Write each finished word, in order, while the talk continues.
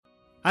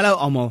Hallo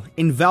almal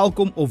en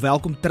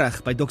welkom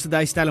terug by Dr.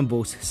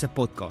 Terblanche se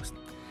podcast.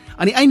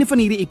 Aan die einde van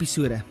hierdie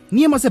episode,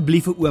 neem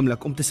asseblief 'n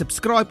oomblik om te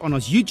subscribe aan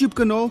ons YouTube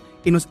kanaal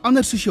en ons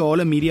ander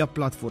sosiale media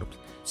platforms,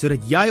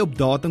 sodat jy op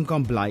datum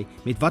kan bly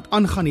met wat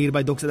aangaan hier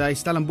by Dr.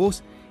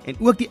 Terblanche en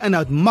ook die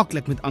inhoud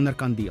maklik met ander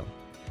kan deel.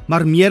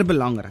 Maar meer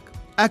belangrik,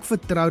 ek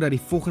vertrou dat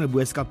die volgende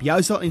boodskap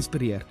jou sal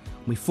inspireer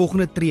om die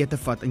volgende tree te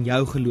vat in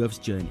jou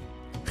geloofsjourney.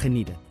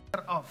 Geniet dit.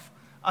 Af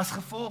as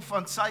gevolg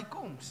van sy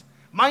koms.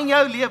 My en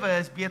jou lewe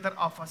is beter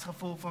af as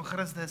gevolg van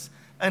Christus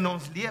in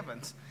ons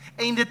lewens.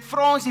 En dit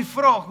vra ons die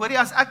vraag, hoorie,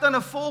 as ek dan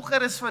 'n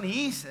volger is van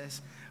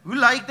Jesus, hoe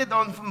lyk dit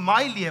dan vir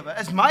my lewe?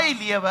 Is my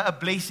lewe 'n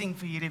blessing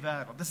vir hierdie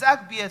wêreld? Is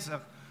ek besig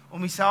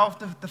om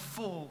dieselfde te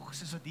volg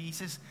soos wat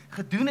Jesus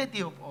gedoen het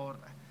hier op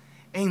aarde?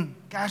 En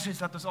Kersfees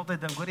laat ons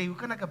altyd dink, hoorie, hoe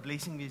kan ek 'n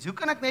blessing wees? Hoe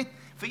kan ek net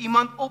vir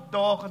iemand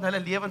opdaag in hulle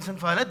lewens en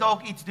vir hulle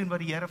dalk iets doen wat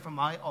die Here vir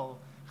my al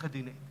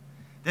gedoen het?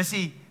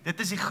 Dit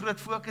is die groot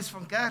fokus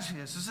van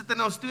Kersfees. Ons het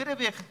in ons tweede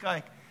week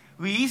gekyk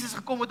hoe Jesus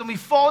gekom het om die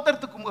Vader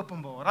te kom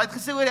openbaar. Hy het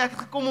gesê, hoor, ek het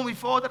gekom om die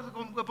Vader te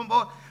kom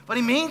openbaar. Want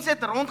die mense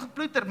het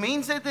rondgeploeter,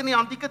 mense het in die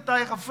antieke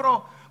tye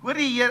gevra, hoor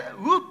die Here,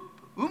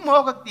 hoe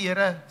maak ek die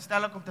Here,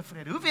 stel ek hom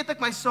tevrede? Hoe weet ek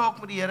my saak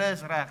met die Here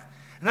is reg?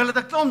 En hulle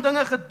het 'n klomp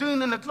dinge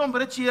gedoen en 'n klomp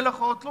rituele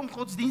gehad, klomp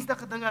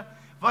godsdienstige dinge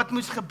wat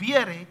moes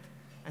gebeur het.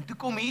 En toe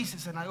kom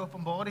Jesus en hy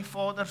openbaar die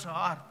Vader se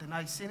hart en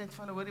hy sê net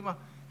vir hulle, hoorie, maar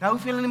nou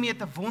hoef julle nie meer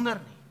te wonder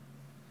nie.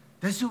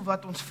 Dis hoe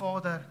wat ons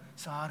Vader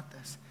se hart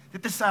is.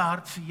 Dit is sy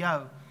hart vir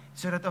jou.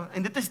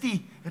 En dit is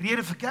die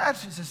rede vir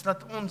Kersfees, is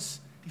dat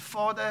ons die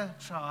Vader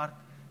se hart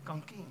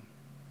kan ken.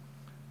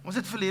 Ons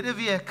het verlede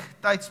week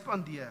tyd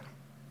spandeer.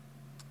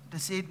 Te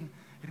sê,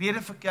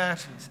 rede vir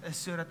Kersfees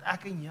is sodat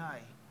ek en jy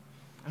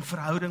in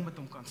verhouding met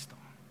hom kan staan.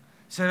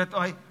 Sodat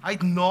hy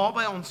het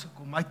naby ons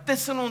gekom, hy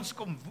tussen ons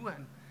kom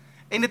woon.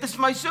 En dit is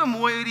vir my so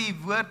mooi hoe die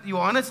woord,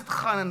 Johan het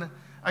gegaan en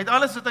uit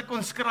alles wat hy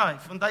kon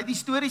skryf, want hy het die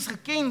stories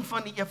geken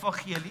van die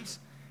evangelies,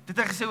 het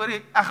hy gesê, hoor,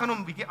 ek gaan hom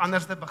 'n bietjie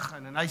anders te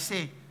begin, en hy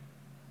sê,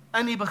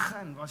 in die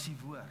begin was die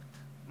woord,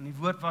 en die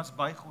woord was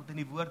by God, en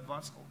die woord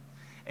was God,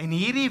 en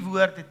hierdie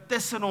woord het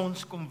tussen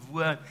ons kom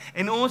woon,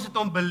 en ons het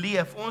hom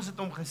beleef, ons het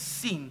hom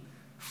gesien,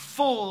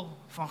 vol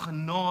van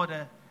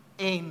genade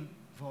en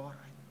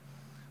waarheid.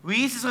 Hoe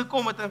Jesus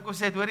gekom het en kon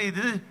sê, hoor,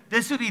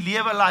 dis hoe die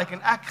lewe lyk,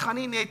 en ek gaan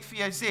nie net vir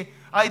jou sê,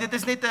 dit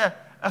is net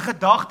 'n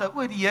gedagte,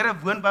 die Here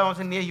woon by ons,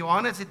 en nee,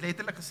 Johannes het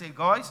letterlik gesê,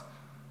 guys,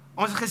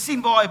 ons het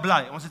gesien waar hy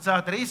bly, ons het sy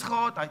adres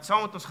gehad, hy het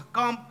saam met ons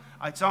gekamp,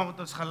 hy het saam met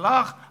ons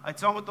gelag, hy het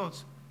saam met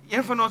ons,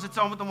 een van ons het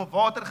saam met hom op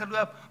water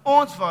geloop,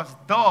 ons was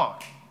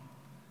daar.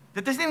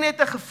 Dit is nie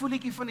net 'n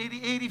gevoelletjie van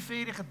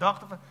hierdie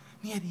gedagte van,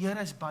 nee, die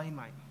Here is by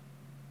my.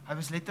 Hy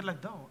was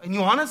letterlik daar. En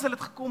Johannes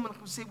het gekom en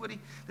gesê, dit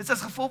is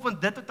as gevolg van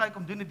dit wat hy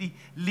kom doen, die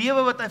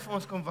lewe wat hy vir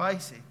ons kom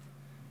wys het.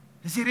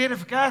 Dis die rede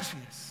vir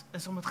Kersfees,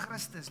 is omdat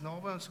Christus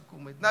naby ons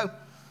gekom het. Nou,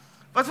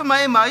 wat vir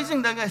my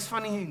amazing ding is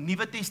van die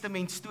Nuwe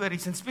Testament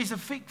stories, en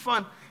spesifiek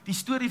van die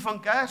storie van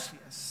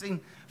Kersfees,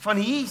 en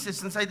van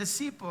Jesus en sy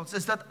disippels,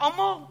 is dat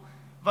almal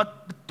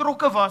wat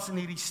betrokke was in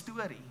hierdie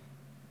storie,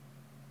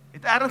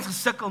 het ergens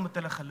gesukkel met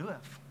hulle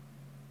geloof.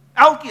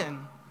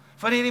 Elkeen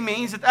van hierdie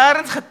mense het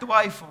ergens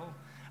getwyfel.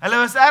 Hulle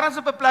was ergens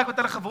op 'n plek wat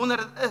hulle gewonder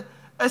het,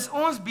 is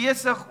ons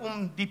besig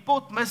om die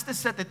pot mis te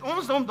sit? Het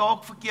ons hom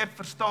dalk verkeerd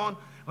verstaan?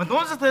 Want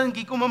ons het gedink,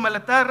 hier kom 'n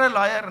militêre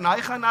leier, en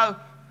hy gaan nou,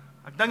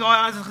 ek dink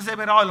hy het gesê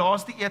by daai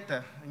laaste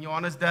ete, in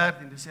Johannes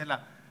 13, dis sê hulle,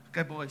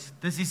 okay boys,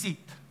 dis die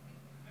seat.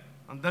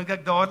 Dan dink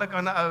ek dadelik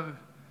aan 'n ou,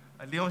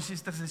 'n Leon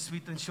Schuster se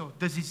Sweet and Short,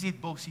 dis die seat,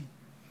 bossie.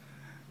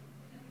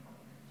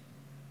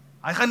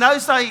 Hy gaan nou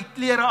sy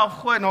klere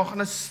afgooi, en dan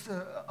gaan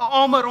 'n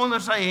armer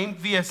onder sy hemp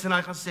wees, en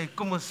hy gaan sê,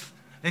 kom ons,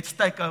 let's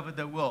take over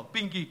the world,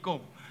 Pinky,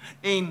 kom.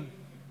 En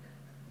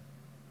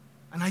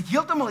hy het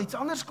heeltemal iets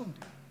anders kom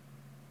doen.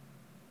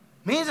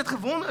 Mense het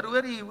gewonder,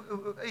 hoor,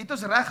 het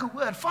ons reg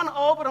gehoor, van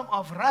Abraham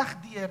af, reg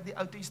deur die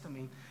Ou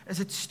Testament, is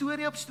dit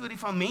storie op storie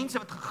van mense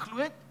wat geglo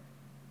het,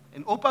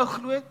 en ophou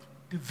glo het,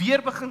 toe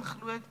weer begin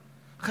glo het,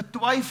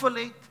 getwyfel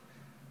het,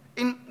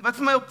 en wat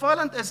vir my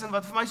opvallend is, en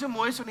wat vir my so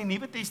mooi is van die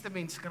Nuwe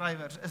Testament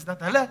skrywers, is dat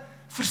hulle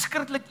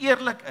verskriklik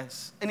eerlik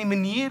is, in die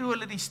manier hoe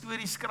hulle die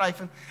storie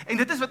skryf, en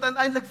dit is wat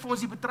uiteindelik vir ons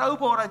die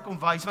betroubaarheid kom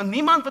wys, want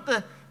niemand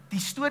wat die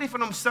storie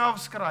van homself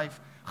skryf,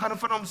 gaan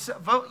van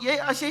homself,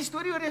 as jy 'n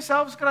storie oor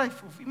jouself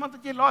skryf, of iemand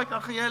wat jy like,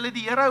 dan gaan jy hulle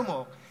die hero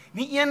maak.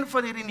 Nie een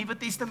van hierdie Nuwe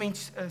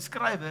Testament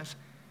skrywers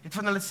het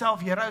van hulle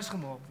self heroes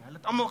gemaak nie. Hulle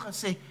het almal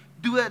gesê,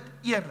 dood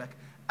eerlik.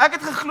 Ek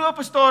het geglo op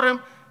 'n stadium,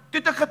 toe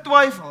het ek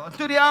getwyfel, en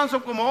toe die ouens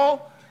hom kom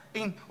haal,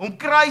 en hom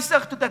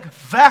kruisig, toe het ek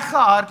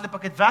weggehardloop,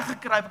 ek het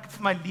weggekruip, ek het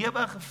vir my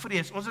lewe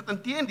gevrees. Ons het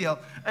inteendeel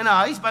in 'n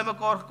huis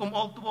bymekaar gekom,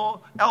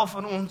 al 11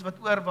 van ons wat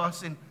oor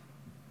was, en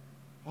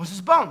ons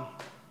is bang.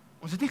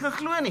 Ons het nie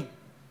geglo nie.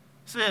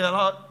 Sê,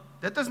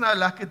 dit is nou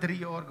lekker 3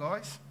 jaar,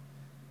 guys,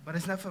 maar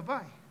dit is nou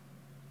verby.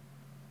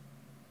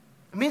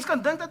 'n Mens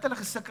kan dink dat hulle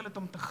gesukkel het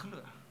om te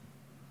glo.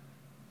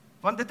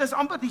 Want dit is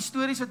amper die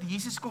stories wat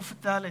Jesus kon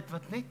vertel het,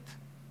 wat net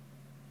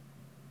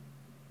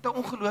te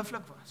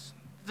ongelooflik was.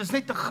 Dit is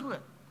net te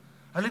groot.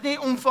 Hulle het nie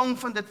die omvang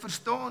van dit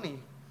verstaan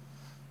nie.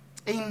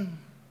 En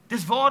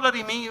Dis waar dat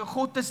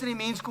God tussen die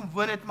mens kom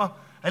woon het, maar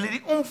hulle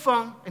het die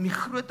omvang en die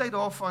grootheid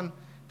daarvan,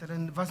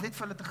 hulle was net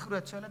vir hulle te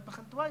groot, so hulle het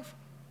begin twyfel.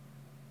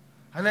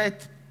 Hulle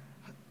het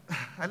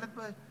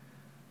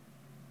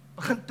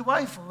begin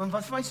twyfel, en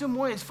wat vir my so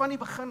mooi is, van die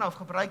begin af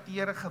gebruik die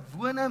Here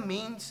gewone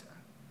mense,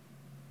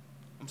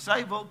 om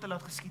sy wil te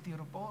laat geskied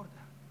hier op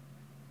aarde.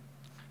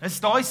 Is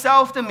daai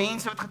selfde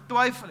mense wat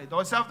getwyfel het,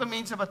 daai selfde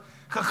mense wat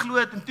geglo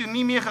het en toe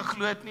nie meer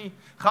geglo het nie,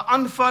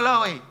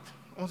 geunfollow het.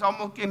 Ons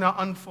almal ken na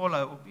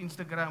unfollow op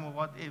Instagram of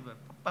whatever.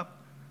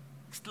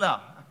 Ek's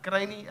klaar,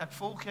 ek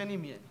volg jou nie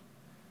meer nie.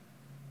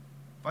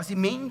 Was die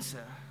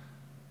mense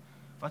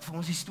wat vir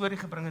ons die storie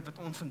gebring het wat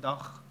ons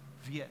vandag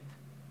weet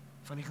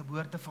van die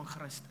geboorte van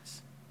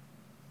Christus.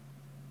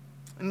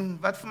 En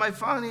wat vir my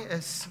funny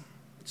is,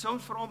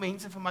 soms vra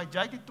mense vir my,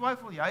 jy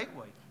twyfel jy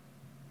ooit?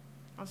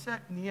 Dan sê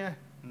ek nee,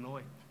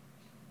 nooit.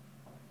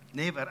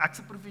 Never, ek's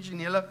 'n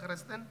professionele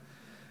Christen.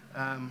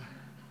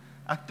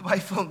 Ek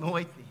twyfel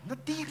nooit nie.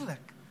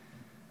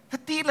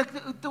 Natuurlik,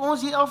 toe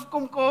ons hier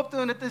afkom Kaap toe,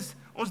 en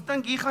ons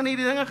dink hier gaan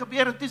hierdie dinge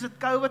gebeur, en toe is dit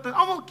COVID, en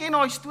almal ken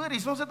daai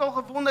stories, ons het al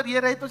gewonder,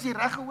 Here, het ons die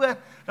reg gehoor,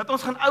 dat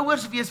ons gaan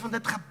ouers wees, want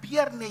dit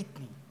gebeur net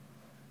nie.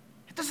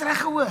 Het ons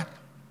reg gehoor?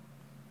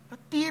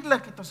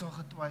 Natuurlik het ons al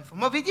getwyfel,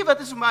 maar weet jy wat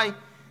is vir my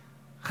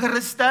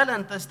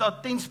gerusstellend, is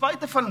dat ten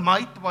spyte van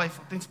my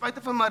twyfel, ten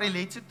spyte van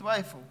Marilet se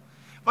twyfel,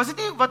 was dit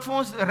nie wat vir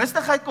ons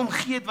rustigheid kom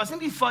gee het, was nie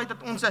die feit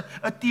dat ons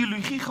 'n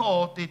teologie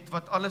gehad het,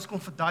 wat alles kon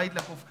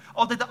verduidelik, of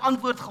altyd 'n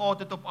antwoord gehad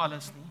het op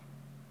alles nie.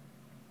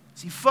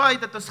 Dis die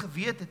feit dat ons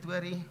geweet het,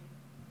 hoorie,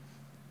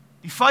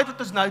 die feit dat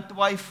ons nou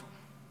twyfel,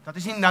 dat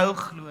ons nie nou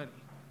glo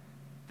nie,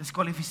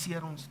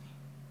 diskwalifiseer ons nie.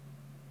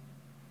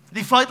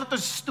 Die feit dat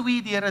ons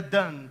stoei deur 'n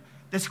ding,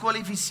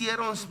 diskwalifiseer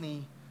ons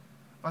nie,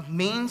 want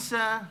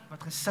mense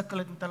wat gesukkel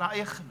het met hulle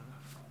eie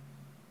geloof,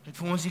 het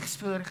vir ons die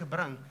storie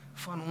gebring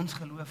van ons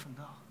geloof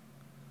vandag.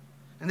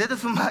 En dit het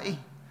vir my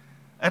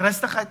 'n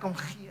rustigheid kom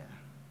gee,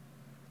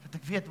 dat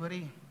ek weet,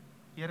 hoorie,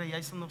 Here,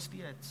 jy sal nog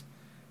steeds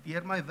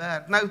deur my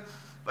werk. Nou,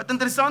 wat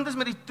interessant is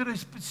met die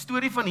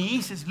storie van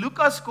Jesus,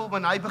 Lukas kom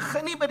en hy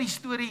begin nie by die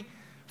storie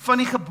van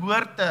die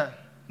geboorte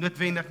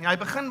noodwendig nie. Hy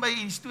begin by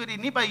die storie,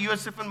 nie by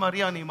Josef en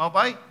Maria nie, maar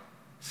by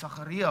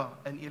Sagaria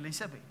en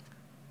Elisabeth.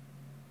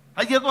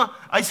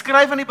 Hy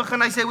skryf aan die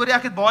begin, hy sê, hoorie,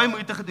 ek het baie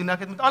moeite gedoen, ek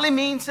het met al die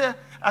mense,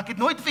 ek het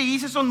nooit vir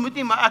Jesus ontmoet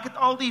nie, maar ek het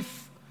al die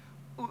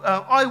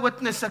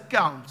eyewitness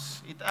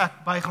accounts, het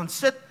ek by gaan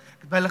sit,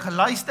 ek het by hulle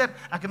geluister,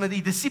 ek het met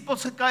die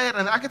disippels gekuier,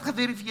 en ek het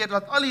geverifieer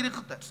dat al hierdie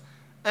goeders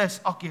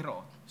is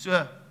akkuraat.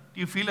 So,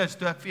 Theophilus,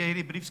 toe ek vir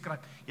hierdie brief skryf,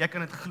 jy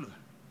kan dit glo.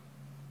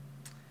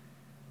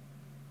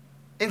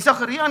 En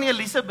Sagaria en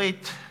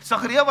Elisabeth,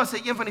 Sagaria was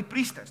een van die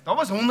priesters, daar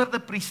was honderde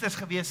priesters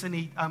gewees in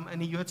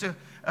die Joodse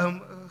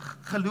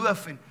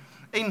geloof, en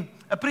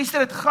 'n priester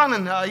het gaan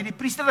en hy het die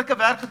priesterlike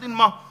werk gedoen,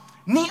 maar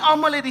nie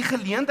almal het die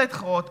geleentheid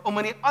gehad om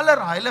in die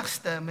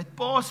allerheiligste met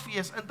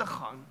Paasfees in te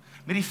gaan,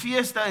 met die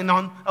feeste en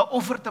dan 'n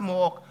offer te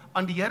maak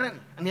aan die Here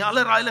nie. In die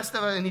allerheiligste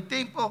in die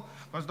tempel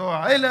was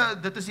daar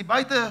dit is die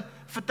buite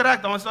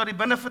vertrek, dan is daar die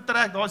binne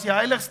vertrek, daar is die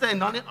heiligste en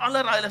dan die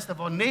allerheiligste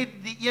waar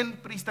net die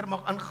een priester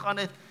mag ingaan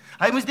het.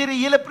 Hy moes deur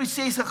die hele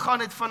proses gegaan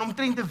het van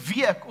omtrent 'n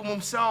week om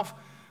homself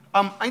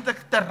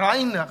eintlik te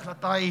reinig,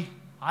 dat hy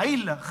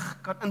heilig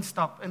kan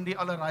instap in die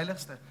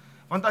allerheiligste.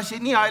 Want as jy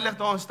nie heilig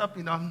daar instap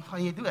nie, dan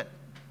gaan jy dood.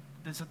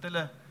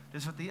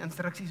 Dis wat die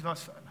instruksies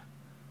was vir hulle.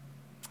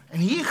 En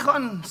hier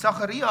gaan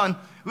Sagaria, en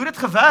hoe dit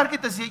gewerk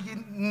het, is jy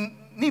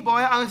nie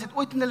baie ouens het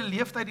ooit in hulle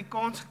leeftyd die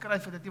kans gekry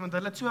vir dit, want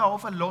hulle het so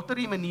half 'n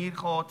lottery manier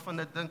gehad van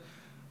dit ding,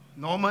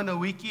 naam in 'n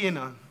weekie en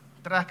dan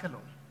trek hulle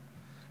hom.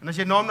 En as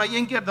jy naam nou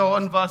een keer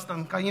daarin was,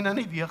 dan kan jy nou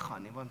nie weer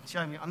gaan nie, want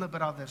die ander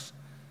brothers,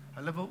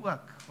 hulle wil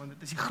ook, want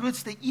dit is die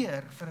grootste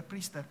eer vir 'n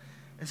priester,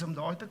 is om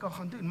daai te kan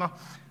gaan doen. Maar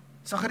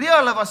Sagaria,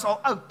 hulle was al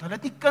oud, hulle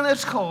het nie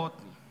kinders gehad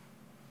nie.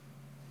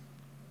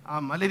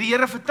 Hulle het die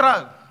Here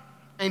vertrou,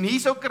 en hier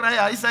sou kry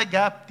hy sy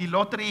gap, die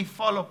lottery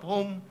val op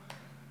hom,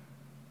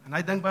 en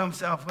hy dink by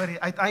homself,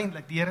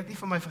 uiteindelik, die Here het nie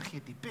vir my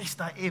vergeet, die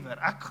beste ever,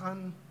 ek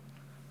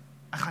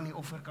gaan die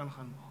offer kan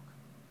gaan maak.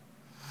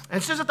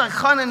 En soos dat hy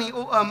gaan in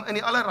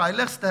die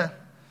allerheiligste,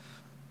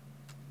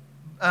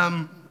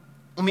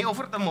 om die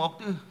offer te maak,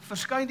 toe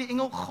verskyn die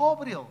engel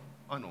Gabriël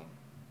aan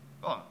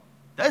hom.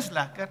 Dis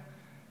lekker,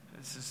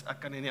 ek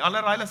kan in die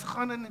allerheiligste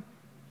gaan, en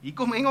hier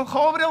kom engel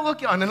Gabriël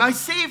ook aan, en hy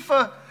sê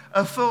vir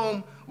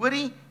hom,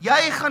 hoorie,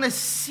 jy gaan 'n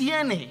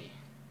seun hê.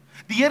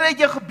 Die Here het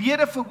jou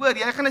gebede verhoor,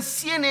 jy gaan 'n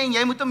seun hê en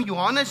jy moet hom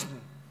Johannes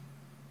noem.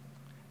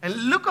 En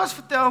Lukas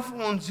vertel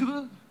vir ons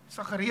hoe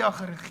Sagaria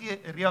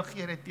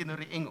gereageer het teenoor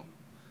die engel.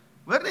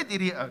 Hoor net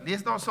hierdie ou,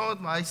 lees daar saam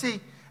met my, hy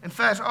sê in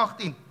vers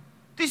 18,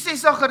 toe sê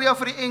Sagaria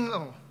vir die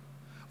engel,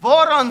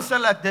 waaraan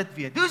sal ek dit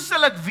weet? Hoe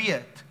sal ek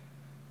weet?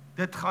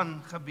 Dit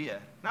gaan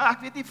gebeur. Nou, ek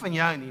weet nie van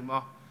jou nie,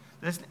 maar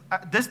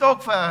dis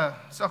dalk vir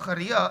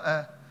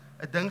Sagaria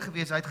 'n ding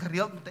gewees, hy het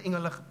gereeld met 'n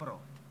engele gepraat.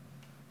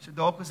 So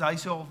dalk is hy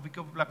so 'n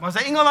bietjie op 'n plek, maar as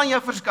 'n engel aan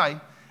jou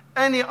verskyn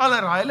in die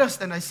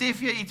allerheiligste en hy sê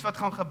vir jou iets wat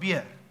gaan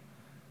gebeur,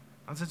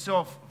 dan is dit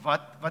so,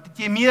 wat het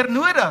jy meer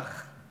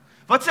nodig?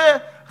 Wat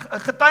 'n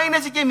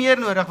getuienis het jy meer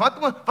nodig.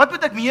 Wat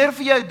moet ek meer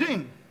vir jou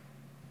doen?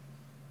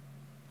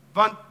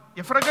 Want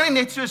jou vrou kan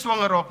nie net so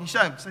swanger raak nie,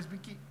 sy's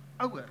bietjie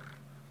ouer.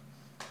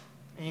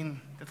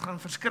 En dit gaan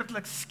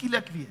verskriklik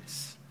skielik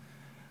wees.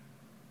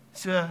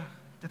 So,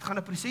 dit gaan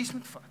 'n proses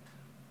moet vat.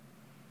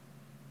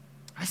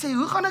 Hy sê,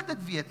 hoe gaan ek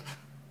dit weet?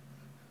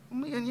 Hoe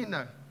meen jy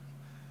nou?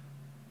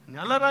 En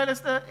allerlei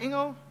is die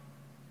engel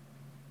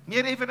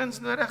meer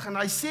evidence nodig, en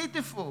hy sê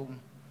te vir hom,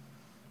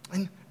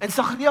 en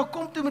Sagaria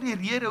kom toe met die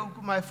rede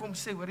hoekom hy vir hom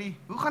sê, hoorie,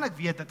 hoe gaan ek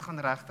weet dit gaan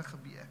regtig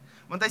gebeur?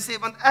 Want hy sê,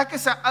 want ek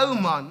is 'n ou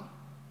man,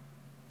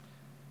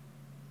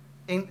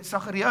 en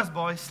Sagaria is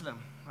baie slim.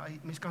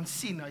 Mens kan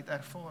sien uit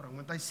ervaring,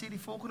 want hy sê die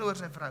volgende oor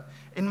sy vrou,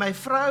 en my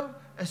vrou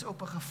is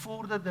op 'n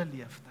gevorderde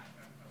leeftyd.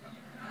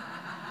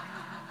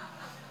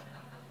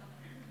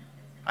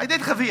 Hy het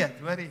dit geweet,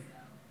 hoorie.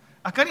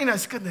 Ek kan nie nou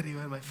skinder hier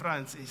oor my vrou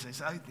en sê,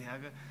 sy's oud nie,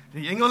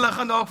 die engele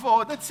gaan dalk vir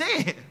haar dit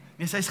sê,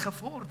 nee, sy's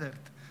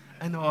gevorderd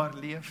in haar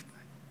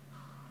leeftyd.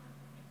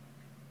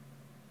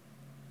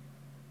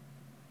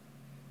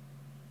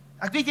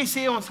 Ek weet jy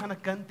sê ons gaan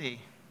 'n kind hê,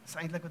 dis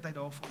eintlik wat hy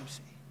daar vir hom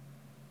sê.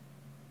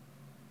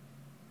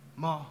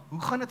 Maar,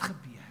 hoe gaan dit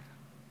gebeur?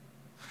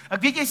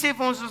 Ek weet jy sê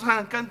vir ons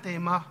gaan 'n kind hê,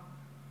 maar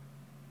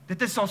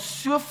dit is al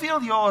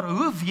soveel jare,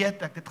 hoe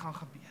weet ek dit gaan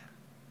gebeur?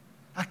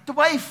 Ek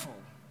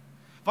twyfel,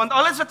 want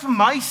alles wat vir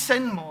my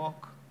sin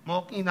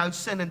maak nie nou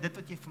sin in dit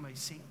wat jy vir my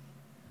sê.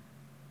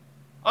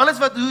 Alles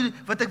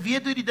wat ek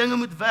weet hoe die dinge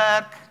moet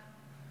werk,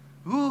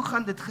 hoe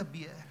gaan dit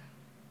gebeur?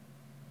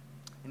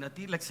 En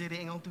natuurlik sê die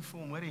engel toe vir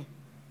hom, hoorie,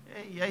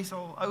 jy's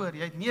al ouer,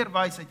 jy het meer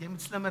wysheid, jy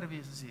moet slimmer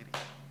wees as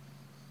hierdie.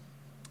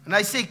 En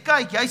hy sê,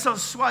 kyk, jy sal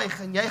swyg,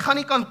 en jy gaan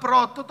nie kan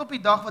praat tot op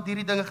die dag wat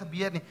hierdie dinge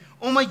gebeur nie,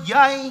 omdat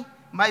jy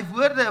my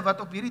woorde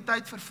wat op hierdie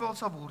tyd vervul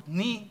sal word,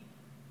 nie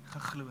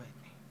geglo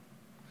het nie.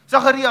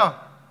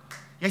 Sagaria,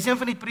 jy's een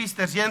van die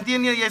priesters,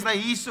 jy's nou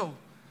hierso,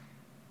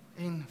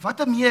 en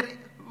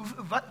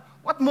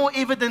what more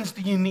evidence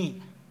do you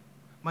need?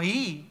 Maar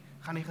hier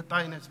gaan die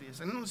getuienis wees,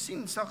 en ons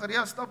sien,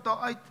 Sagaria stap daar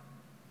uit,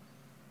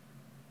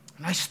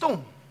 en hy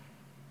stom,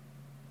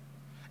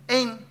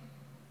 en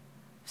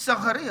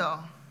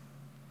Sagaria,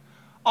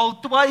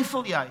 al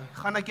twyfel jy,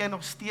 gaan ek jy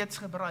nog steeds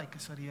gebruik,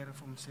 is wat die Here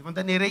vir hom sê. Want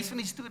in die res van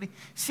die storie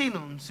sien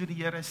ons hoe die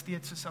Here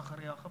steeds vir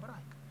Sagaria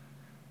gebruik.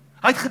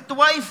 Hy het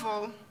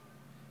getwyfel,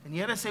 en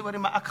die Here sê,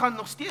 maar ek gaan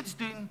nog steeds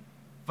doen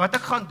wat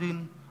ek gaan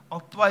doen,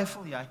 al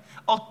twyfel jy.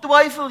 Al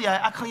twyfel jy,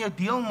 ek gaan jou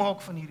deel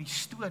maak van hierdie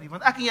storie.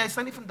 Want ek en jy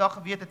sou nie vandag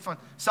geweet het van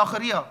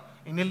Sagaria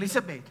en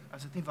Elisabeth,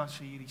 as dit nie was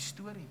vir hierdie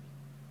storie nie.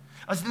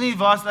 As dit nie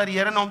was dat die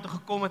Here na hom toe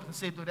gekom het en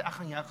gesê het, ek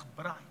gaan jou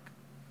gebruik.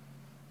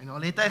 En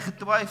al het hy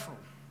getwyfel,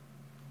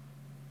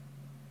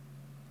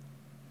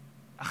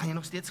 ek gaan jy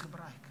nog steeds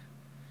gebruik.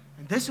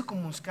 En dis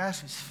hoekom ons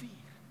Kersfees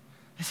vier.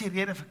 Dis die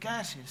rede vir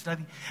Kersfees, dat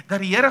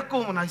die Here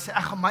kom en hy sê,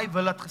 ek gaan my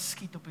wil laat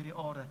geskied op hierdie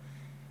aarde,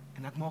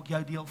 en ek maak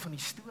jou deel van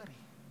die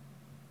storie.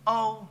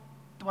 Al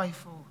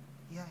twyfel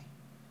jy.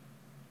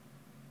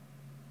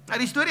 Nou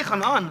die storie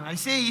gaan aan, hy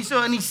sê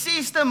hierso, in die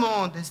 6de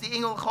maand is die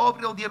engel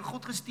Gabriël deur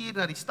God gestuur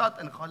na die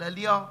stad in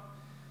Galilea,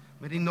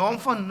 met die naam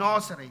van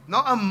Nasaret,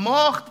 na 'n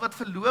maagd wat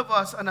verloof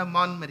was aan 'n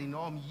man met die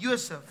naam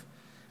Josef,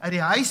 uit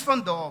die huis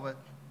van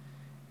Dawid,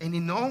 en die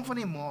naam van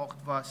die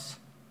maagd was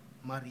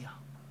Maria.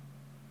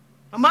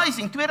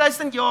 Amazing,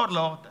 2000 jaar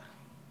later.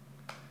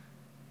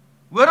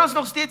 Hoor ons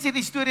nog steeds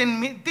hierdie storie,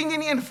 en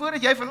 10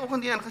 voordat jy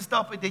vanoggend hier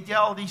ingestap het jy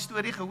al die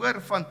storie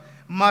gehoor van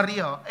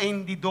Maria,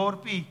 en die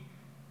dorpie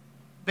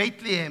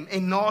Bethlehem,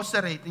 en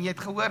Nasaret, en jy het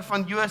gehoor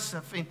van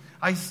Josef, en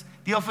hy's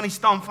deel van die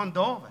stam van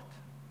Dawid.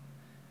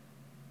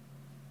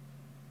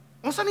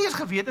 Ons het nie eens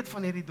geweet het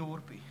van hierdie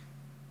dorpie,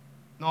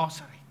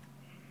 Nasaret.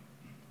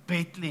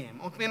 Bethlehem,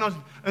 ons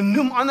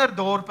noem ander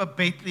dorpe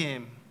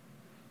Bethlehem,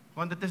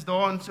 want dit is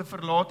daar in so 'n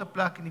verlate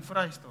plek in die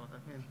Vrystaat,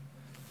 ek weet.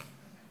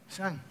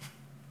 Sien,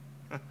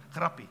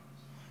 grappie.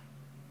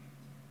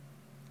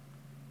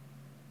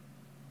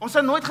 Ons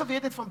het nooit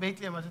geweet het van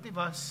Bethlehem, as dit nie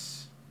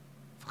was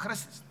vir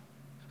Christus,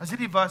 as dit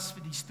nie was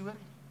vir die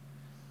storie.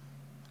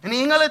 En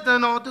die engel het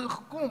na toe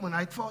gekom, en hy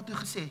het vir haar toe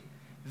gesê,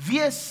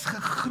 wees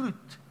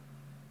gegroet,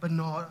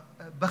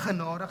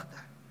 begenadigde.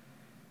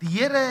 Die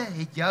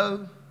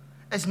Here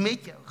is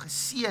met jou,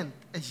 geseënd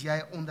is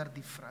jy onder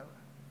die vroue.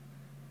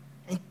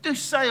 En toe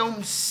sy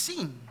hom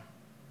sien,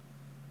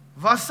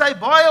 was sy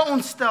baie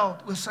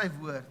ontsteld oor sy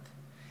woord,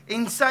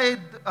 en sy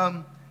het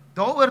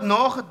daaroor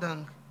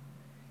nagedink,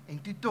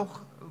 en toe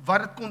tog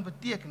wat dit kon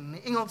beteken, en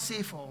die engel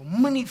sê vir haar,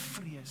 moenie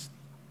vrees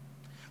nie,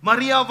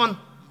 Maria, want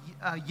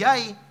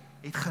jy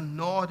het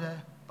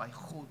genade by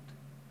God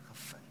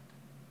gevind.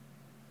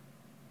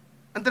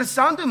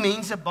 Interessant hoe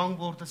mense bang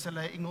word as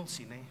hulle 'n engel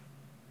sien, hè?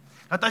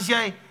 Dat as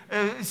jy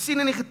sien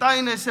in die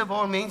getuienisse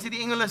waar mense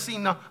die engel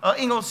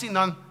sien,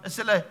 dan is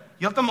hulle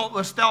heeltemal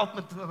oorsteld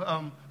met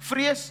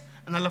vrees,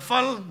 en hulle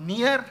val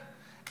neer,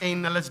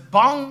 en hulle is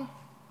bang,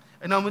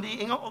 en dan moet die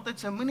engel altyd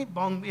sê, moenie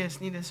bang wees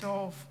nie, dis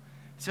half,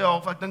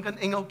 ek dink aan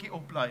engeltjie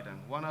opleiding,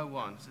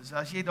 101, so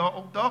as jy daar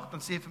opdaag, dan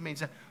sê vir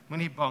mense,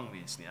 moenie bang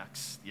wees nie,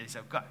 jy's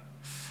okay.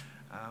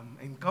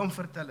 En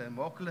comfort hulle,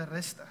 maak hulle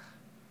rustig.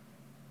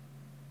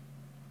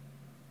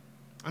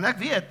 En ek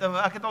weet,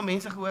 ek het al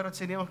mense gehoor wat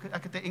sê, nee,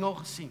 ek het 'n engel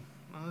gesien.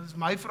 En dit is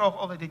my vraag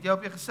altyd, het jy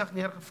op jou gesig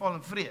neergeval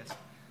in vrees?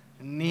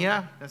 Nee,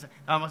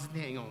 dan was dit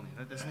nie 'n engel nie.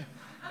 Dit is nie.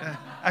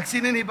 Ek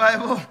sien in die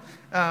Bybel,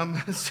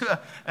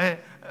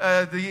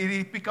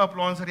 hierdie pick-up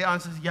lines wat die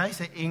aansê, jy's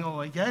 'n engel,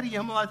 het jy die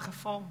hemel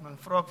uitgeval? Dan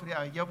vra ek vir die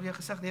ou, jy op jou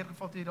gesig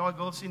neergeval toe jy daai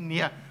girl sien?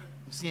 Nee,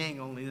 dis nie 'n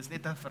engel nie, dis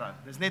net 'n vrou.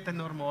 Dis net 'n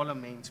normale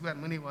mens, hoor,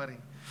 moenie worry.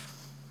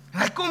 En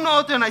hy kom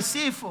na toe en hy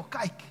sê vir,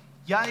 kyk,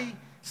 jy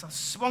sal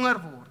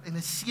swanger word en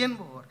 'n seun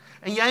word,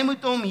 en jy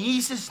moet hom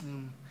Jesus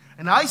noem,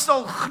 en hy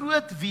sal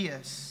groot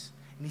wees,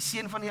 en die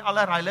seun van die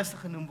Allerheiligste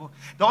genoem word.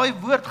 Daai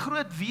woord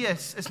groot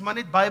wees is maar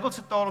net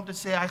Bybelse taal om te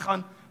sê, hy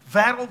gaan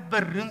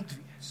wêreldberoemd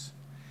wees.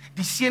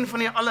 Die seun van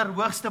die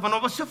Allerhoogste, want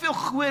daar was soveel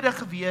gode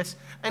gewees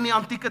in die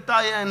antieke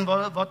tye en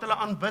wat hulle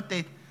aanbid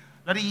het,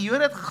 dat die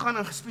Jode het gegaan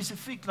en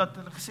spesifiek dat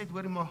hulle gesê het,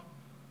 hoorie maar,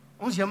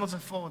 ons hemelse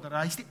Vader,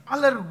 hy is die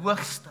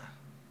Allerhoogste.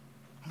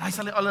 En hy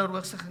sal die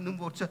Allerhoogste genoem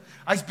word. So,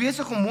 hy is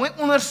besig om mooi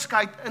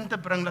onderskeid in te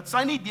bring, dat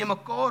sy nie die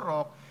mekaar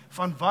raak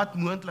van wat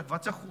moontlik,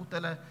 wat sy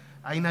God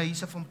hy nou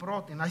hierse van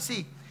praat. En hy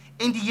sê,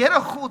 en die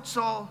Here God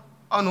sal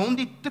aan hom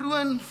die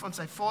troon van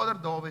sy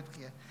vader Dawid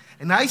gee.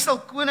 En hy sal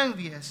koning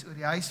wees oor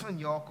die huis van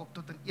Jakob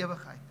tot in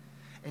ewigheid.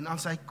 En aan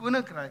sy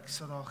koninkryk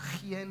sal daar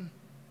geen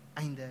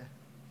einde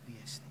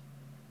wees nie.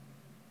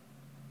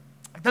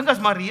 Ek dink as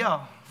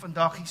Maria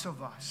vandag hierso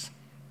was,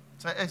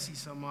 sy is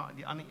hierso, maar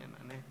die ander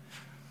een, nee.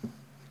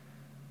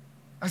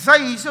 As sy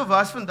hierso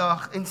was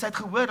vandag, en sy het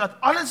gehoor dat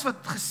alles wat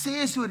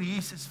gesê is oor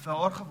Jesus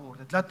waar geword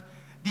het, dat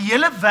die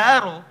hele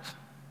wêreld,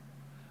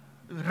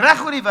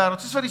 reg oor die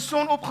wêreld, soos wat die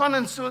son opgaan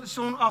en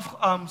son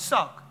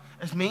sak,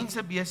 is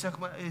mense besig,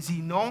 is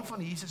die naam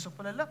van Jesus op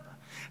hulle lippe.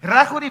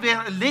 Reg oor die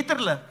wêreld,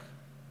 letterlik,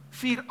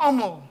 vier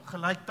almal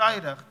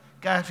gelyktydig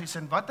Kersfees,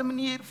 en wat 'n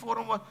manier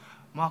vorm wat,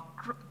 maar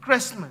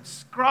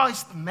Christmas,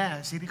 Christ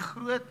Mass, hierdie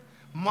groot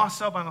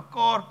massa by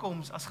mekaar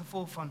kom as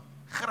gevolg van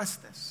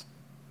Christus.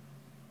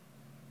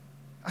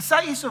 As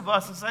sy hierso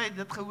was, en sy het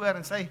dit gehoor,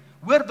 en sy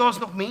hoor daar's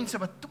nog mense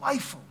wat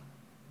twyfel,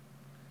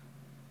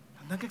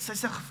 dan dink ek, sy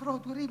sê gevra,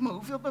 hoorie, maar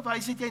hoeveel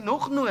bewys het jy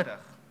nog nodig?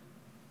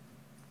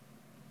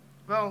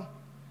 Wel,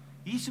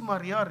 hier is hoe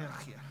Maria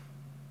reageer.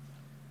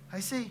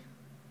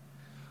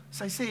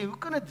 Sy sê, hoe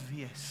kan dit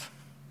wees?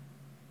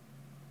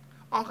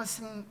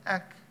 Aangesien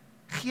ek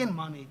geen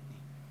man het nie.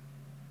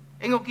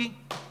 Engeltjie,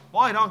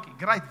 baie dankie,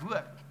 great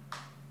woord.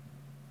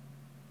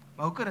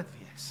 Maar hoe kan dit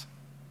wees?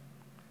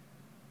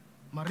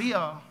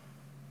 Maria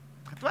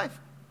het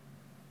getwyfel.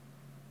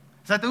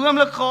 Sy het 'n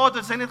oomblik gehad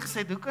en sy net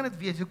gesê, hoe kan dit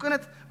wees? Hoe kan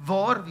dit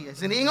waar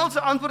wees? En die engel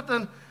se antwoord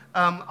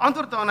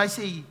aan, hy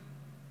sê,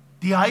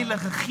 die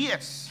Heilige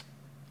Gees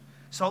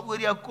sal oor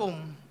jou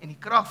kom en die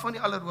krag van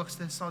die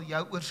Allerhoogste sal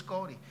jou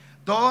oorskadu.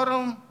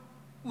 Daarom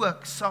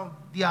ook sal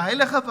die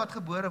Heilige wat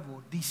gebore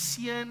word, die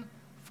Seun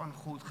van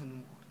God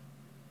genoem word.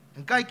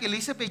 En kyk,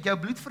 Elisabeth, jou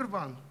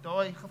bloedverwant,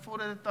 daai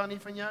gevorderde tannie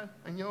van jou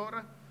in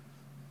jare,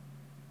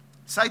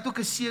 sy het ook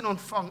 'n seun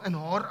ontvang in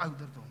haar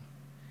ouderdom.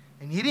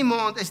 En hierdie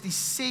maand is die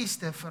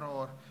 6de vir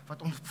haar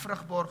wat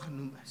onvrugbaar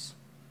genoem is.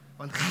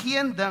 Want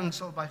geen ding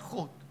sal by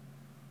God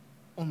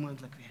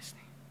onmoontlik wees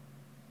nie.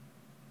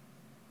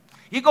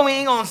 Hier kom die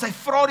engel en sy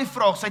vra die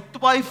vraag, sy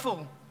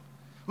twyfel.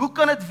 Hoe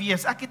kan dit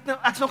wees?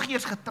 Ek's nog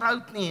eers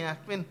getroud nie.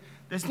 Ek meen,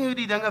 dis nie hoe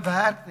die dinge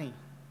werk nie.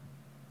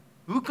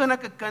 Hoe kan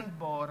ek 'n kind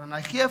baar? En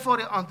hy gee vir haar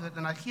die antwoord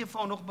en hy gee vir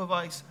haar nog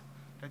bewyse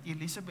dat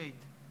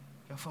Elisabeth,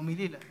 jou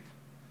familielid,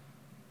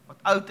 wat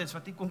oud is,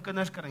 wat nie kon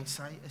kinders kry,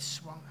 sy is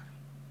swanger.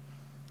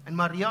 En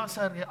Maria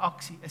se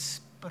reaksie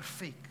is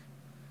perfek.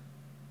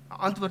 'n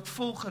Antwoord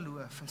vol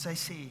geloof en sy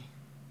sê,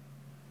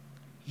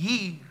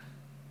 hier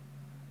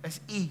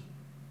is u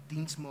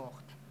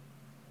diensmaagd.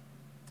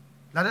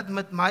 Laat dit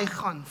met my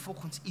gaan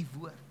volgens u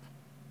woord.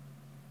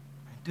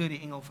 En toe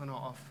die engel van haar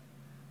af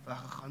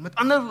weggegaan. Met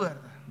ander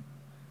woorde,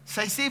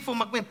 sy sê vir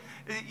hom, ek meen,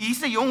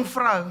 hier's 'n jong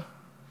vrou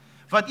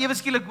wat ewe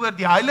skielik hoor,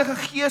 die Heilige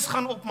Gees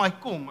gaan op my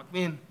kom. Ek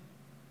meen,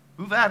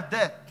 hoe werk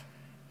dit?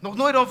 Nog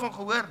nooit daarvan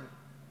gehoor nie.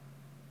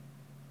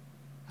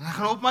 En hy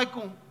gaan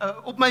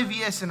op my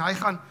wees en hy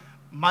gaan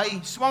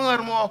my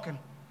swanger maak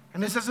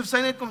en dis asof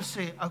sy net kom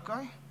sê,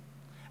 okay,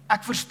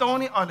 ek verstaan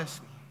nie alles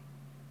nie,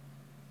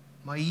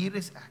 maar hier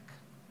is ek.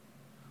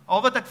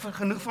 Al wat ek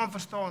genoeg van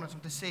verstaan is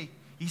om te sê,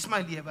 hier's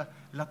my lewe,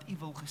 laat u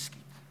wil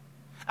geskied.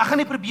 Ek gaan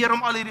nie probeer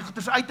om al hierdie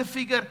goeders uit te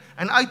figure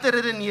en uit te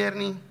redeneer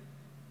nie.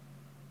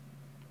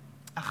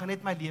 Ek gaan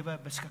net my lewe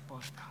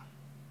beskikbaar stel.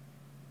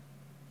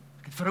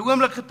 Ek het vir 'n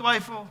oomblik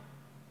getwyfel,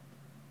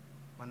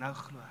 maar nou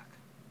glo ek.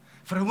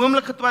 Vir 'n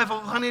oomblik getwyfel,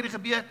 hoe gaan hierdie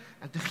gebeur?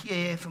 En toe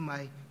gee jy vir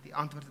my die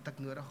antwoord wat ek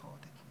nodig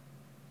gehad het.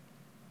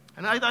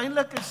 En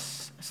uiteindelik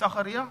is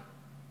Sagaria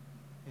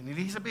en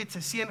Elisabeth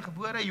se seun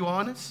gebore,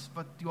 Johannes,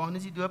 wat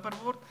Johannes die doper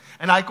word.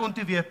 En hy kon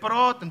toe weer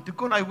praat en toe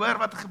kon hy hoor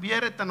wat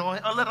gebeur het in daai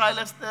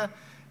allerheiligste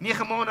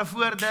 9 maande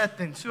voor dit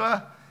en so.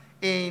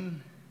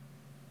 En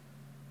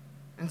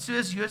so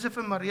is Josef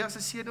en Maria se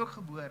seun ook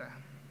gebore.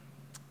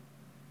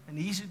 En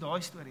hier is hoe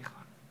daai storie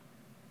gaan.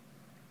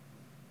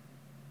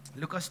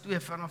 Lukas 2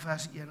 vanaf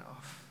vers 1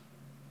 af.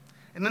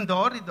 En in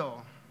daardie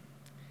dae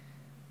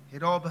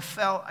het daar 'n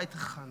bevel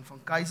uitgegaan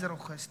van keiser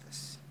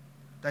Augustus,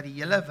 dat die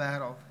hele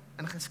wêreld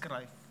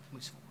ingeskryf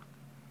moes word.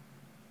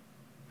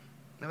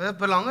 Nou wat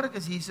belangrik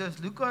is hierso, is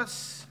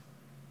Lukas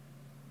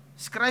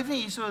skryf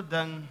nie hierso 'n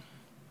ding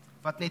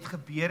wat net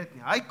gebeur het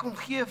nie. Hy kom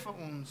gee vir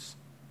ons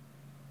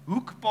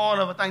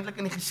hoekpale wat eintlik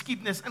in die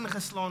geskiedenis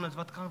ingeslaan is,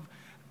 wat kan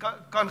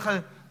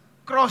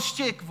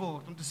cross-check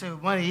word, om te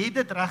sê, maar het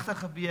dit regtig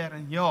gebeur?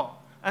 En ja,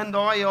 in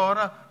daai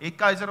jare het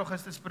keiser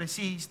Augustus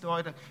presies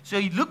daai ding. So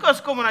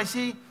Lukas kom en hy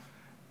sê,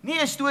 nie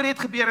 'n storie het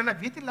gebeur, en ek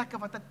weet nie lekker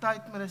wat 'n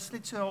tyd, maar dit is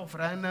net so half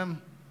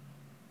random.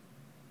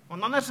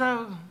 Want anders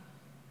sou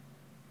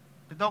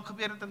dit dalk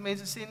gebeur het dat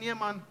mense sê, nee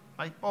man,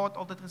 my pa het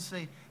altyd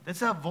gesê, dit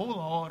is 'n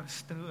wolhaar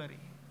storie.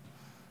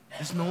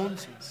 Dis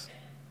nonsens.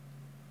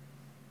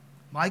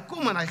 Maar hy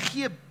kom en hy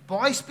gee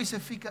baie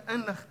spesifieke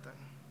inligting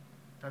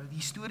dat dit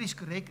histories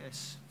korrek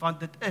is, want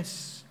dit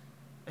is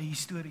 'n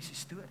historiese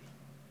storie.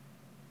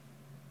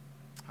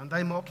 Want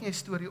hy maak nie 'n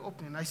storie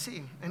op nie, en hy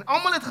sê, en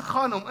almal het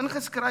gegaan om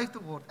ingeskryf te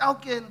word,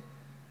 elkeen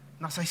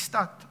na sy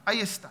stad,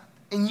 eie stad.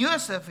 En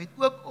Josef het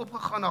ook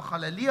opgegaan na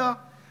Galilea,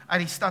 uit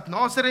die stad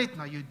Nasaret,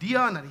 na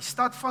Judea, na die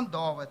stad van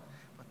Dawid,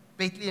 wat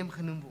Bethlehem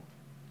genoem word,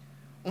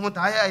 omdat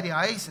hy uit die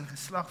huis en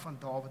geslag van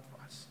Dawid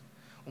was,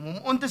 om hom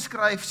on te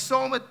skryf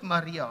saam met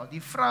Maria,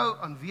 die vrou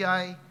aan wie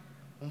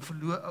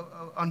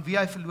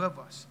hy verloof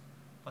was,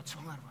 wat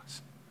swanger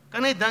was.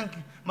 Kan net dink,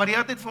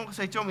 Maria het vir hom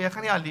gesê, "Chom, jy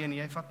gaan nie alleen nie,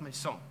 jy vat my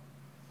saam."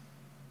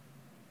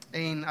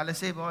 En hulle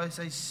sê baie,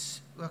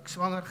 sy's ook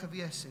swanger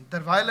gewees. En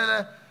terwyl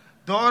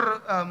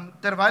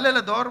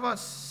hulle daar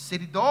was, sê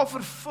die dae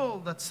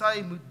vervul dat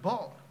sy moet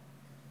baar.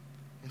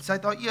 En sy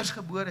het haar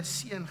eersgebore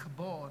seun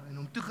gebaar en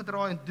hom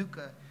toegedraai in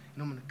doeke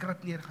en hom in 'n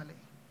krib neergelê,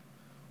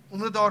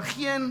 omdat daar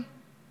geen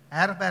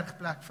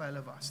herbergplek vir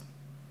hulle was nie.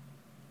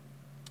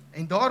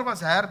 En daar was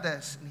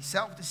herders in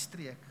dieselfde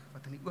streek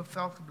wat in die oop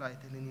veld gebly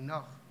het en in die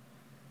nag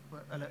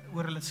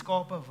oor hulle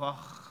skape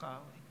wag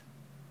gehou het.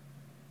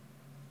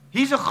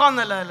 Hierso gaan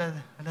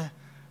hulle,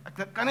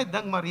 ek kan net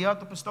dink, Maria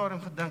het op 'n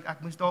stadium gedink,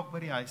 ek moes dalk by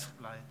die huis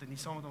gebly het en nie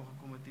saam met hom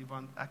gekom het nie,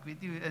 want ek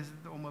weet nie, is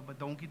dit om 'n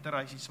donkie te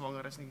ry as jy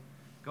swanger is nie.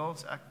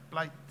 Girls, ek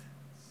pleit,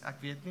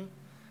 ek weet nie.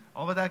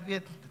 Al wat ek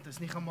weet, dit is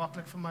nie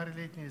gemaklik vir my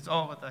relet nie, dit is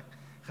al wat ek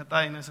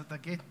getuienis wat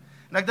ek het.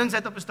 En ek dink sy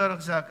het op 'n stadium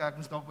gesê, ek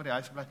moes dalk by die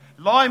huis gebly.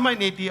 Laai my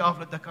net hier af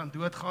dat ek kan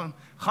doodgaan.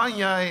 Gaan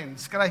jy en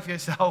skryf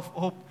jouself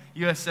op,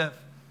 Josef.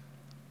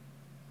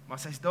 Maar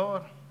sy's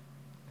daar.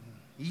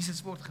 En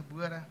Jesus word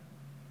gebore.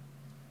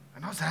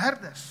 En daar's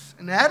herders.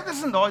 En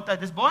herders in daai tyd,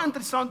 dis baie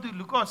interessant hoe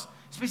Lukas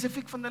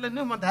spesifiek van hulle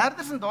noem, want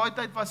herders in daai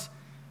tyd was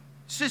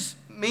soos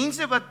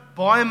mense wat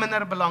baie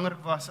minder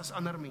belangrik was as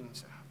ander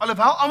mense.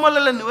 Alhoewel almal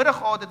hulle nodig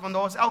gehad het, want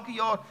daar was elke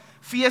jaar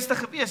feeste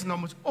gewees, en daar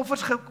moes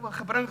offers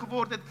gebring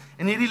geword het,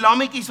 en hierdie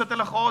lammetjies wat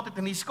hulle gehad het,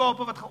 en die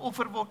skape wat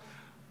geoffer word.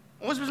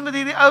 Ons moes met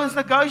hierdie ouens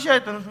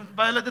negotiate, en ons moes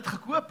by hulle dit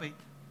gekoop het.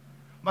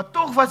 Maar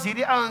tog was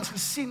hierdie ouens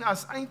gesien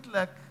as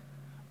eintlik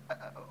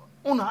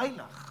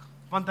onheilig,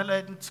 want hulle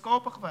het met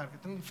skape gewerk,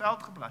 het in die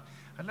veld gebly.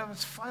 Hulle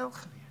was vuil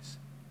gewees.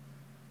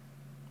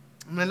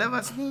 En hulle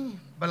was nie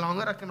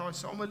belangrik in daai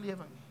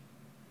samelewing nie.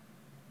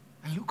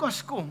 En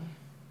Lukas kom,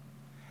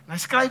 en hy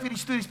skryf hierdie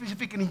storie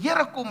spesifiek, en die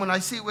Here kom, en hy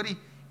sê, hoorie,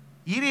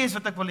 hierdie is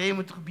wat ek wil hê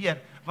moet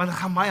gebeur, want dan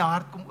gaan my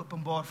hart kom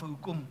openbaar vir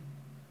hoekom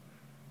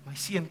my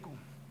seun kom,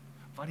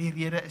 wat die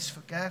rede is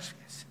vir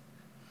Kersfees.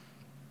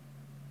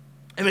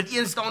 En met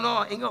een staan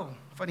daar 'n engel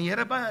van die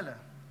Here by hulle.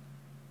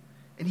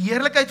 En die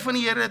heerlikheid van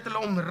die Here het hulle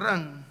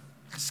omring,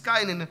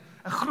 geskyn, en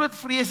 'n groot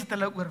vrees het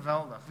hulle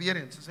oorweldig.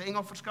 Weereens, as 'n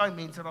engel verskyn,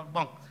 mense raak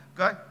bang.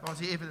 Okay, daar is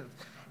die evidence.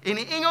 En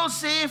die engel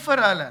sê vir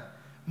hulle,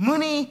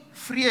 moenie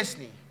vrees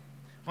nie,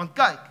 want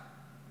kyk,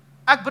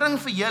 ek bring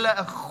vir julle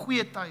 'n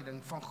goeie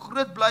tyding van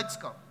groot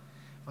blydskap,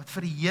 wat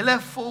vir die hele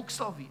volk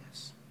sal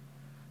wees,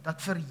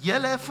 dat vir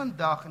julle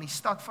vandag in die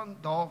stad van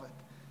Dawid,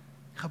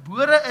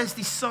 gebore is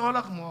die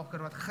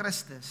saligmaker wat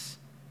Christus,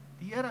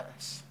 die Here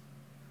is.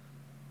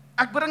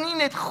 Ek bring nie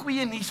net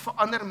goeie nuus vir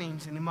ander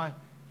mense nie, maar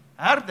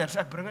herders,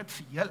 ek bring dit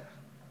vir julle.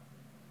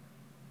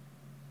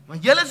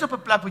 Want julle is op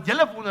 'n plek wat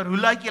julle wonder, hoe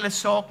lyk julle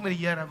saak met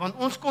die Here? Want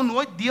ons kon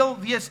nooit deel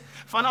wees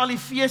van al die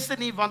feeste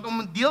nie, want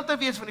om deel te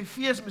wees van die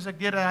fees, moes ek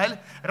deur 'n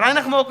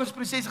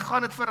reinigmakingsproses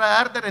gegaan het vir 'n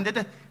herder, en dit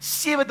het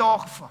 7 dae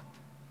gevat.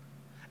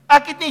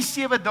 Ek het nie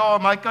 7 dae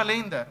in my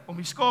kalender, om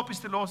die skapies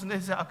te los, en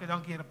net sê, okay,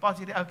 dankie Here, pas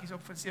hierdie ouetjies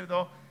op vir 7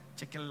 dae,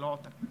 check julle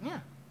later.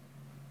 Nee,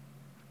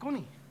 kon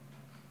nie.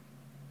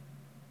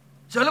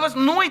 So hulle was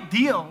nooit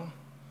deel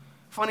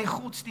van die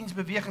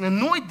godsdienstbeweging, en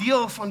nooit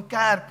deel van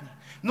kerk nie.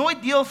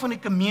 Nooit deel van die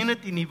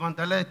community nie, want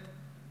hulle het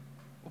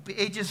op die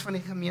edges van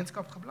die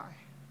gemeenskap gebly.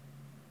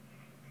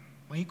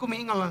 Maar hier kom die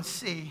engel en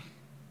sê,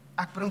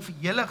 ek bring vir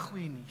julle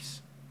goeie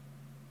nuus,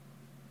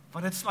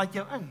 want dit sluit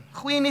jou in.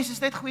 Goeie nuus is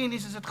net goeie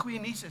nuus as dit goeie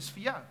nuus is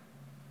vir jou.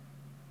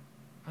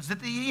 As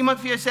dit iemand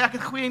vir jou sê, ek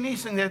het goeie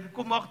nuus, en dit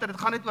kom agter,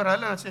 dit gaan net oor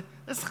hulle, en sê,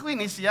 dit is goeie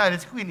nuus vir jou, dit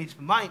is goeie nuus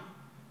vir my.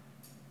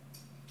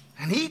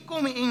 En hier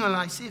kom die engel en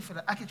hy sê vir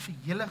hulle, ek het vir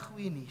julle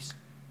goeie nuus,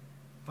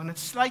 want dit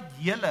sluit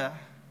julle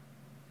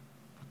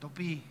op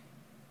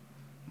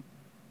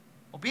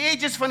die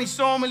edges van die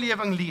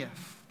samelewing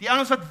leef, Die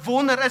ouens wat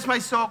wonder, is my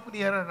saak met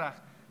die Here reg?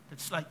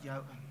 Dit sluit jou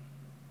in.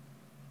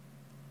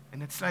 En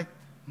dit sluit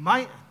my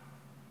in.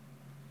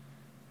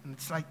 En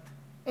dit sluit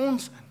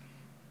ons in.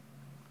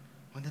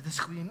 Want dit is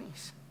goeie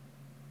nuus.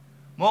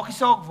 Maak nie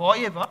saak waar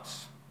jy was,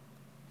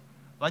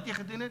 wat jy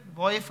gedoen het,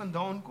 waar jy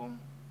vandaan kom,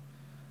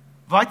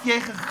 wat jy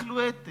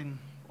geglo het en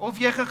of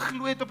jy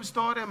geglo het op 'n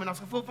stadium en as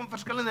gevolg van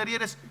verskillende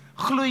redes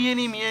glo jy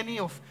nie meer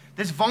nie of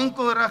dis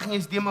wankelrig en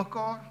jy's de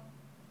mekaar.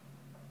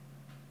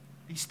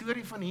 Die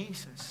storie van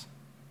Jesus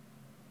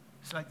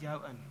sluit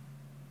jou in.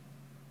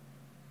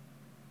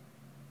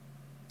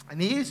 En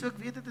hier is ook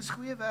weet dit is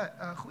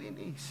goeie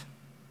nuus.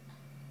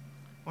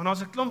 Want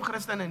ons 'n klomp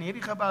Christene in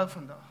hierdie gebou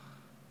vandag.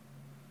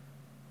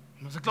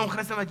 En ons 'n klomp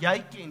Christene wat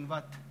jy ken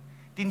wat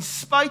ten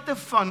spyte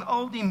van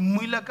al die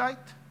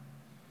moeilikheid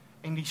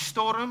en die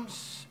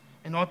storms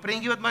en daai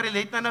prentjie wat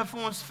Marilet nou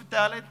vir ons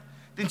vertel het,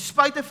 ten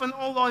spyte van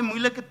al daai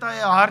moeilike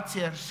tye,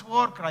 hartseer,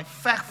 swaar kry,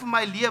 veg vir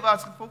my lewe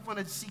as gevolg van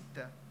 'n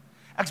siekte.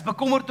 Ek's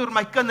bekommerd oor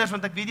my kinders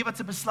want ek weet nie wat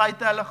se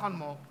besluite hulle gaan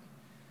maak.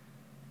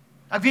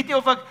 Ek weet nie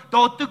of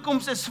daar 'n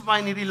toekoms is vir my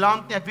in hierdie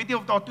land nie. Ek weet nie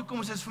of daar 'n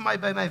toekoms is vir my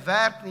by my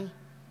werk nie.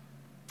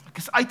 Ek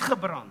is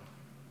uitgebrand.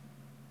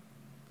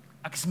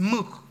 Ek is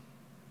moeg.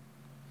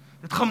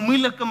 Dit gaan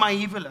moeilik in my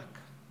huwelik.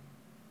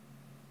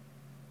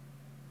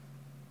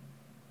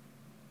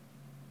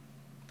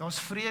 Daar's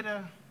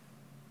vrede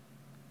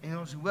en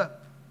ons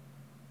hoop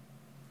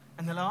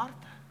in hulle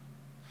harte.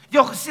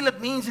 Ja, gesien dat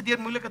mense deur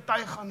moeilike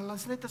tye gaan, hulle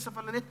is net asof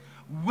hulle net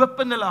hoop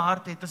in hulle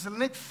hart het, as hulle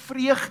net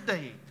vreugde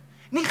het.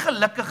 Nie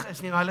gelukkig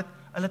is nie, maar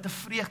hulle het 'n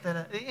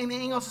vreugde. En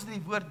in Engels is dit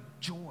die woord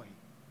joy.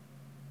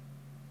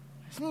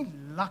 Dit is nie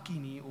lucky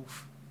nie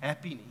of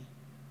happy nie.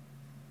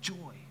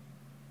 Joy,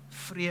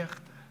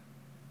 vreugde,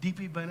 diep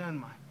hier binne in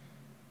my.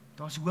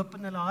 Daar's hoop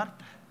in hulle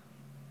harte.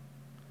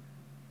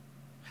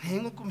 En die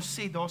engel kom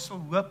sê, daar sal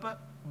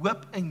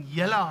hoop in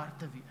julle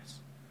harte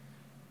wees.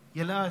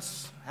 Julle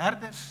is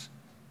herders.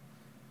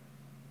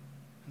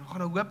 En dan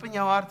gaan 'n hoop in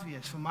jou hart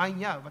wees, vir my en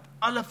jou, wat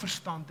alle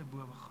verstand te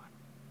bowe gaan.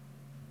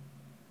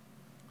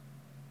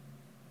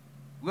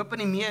 Hoop in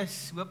die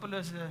mees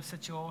hopelose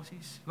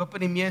situasies, hoop in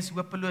die mees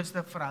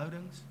hopelose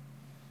verhoudings.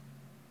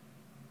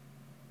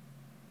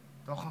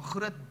 Daar gaan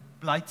groot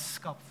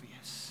blydskap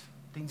wees,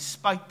 ten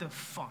spyte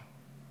van.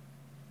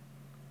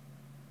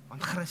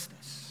 Want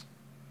Christus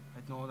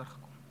het nader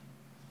gekom.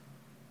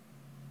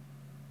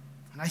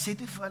 En hy sê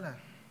toe vir hulle,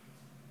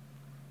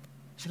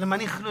 as julle my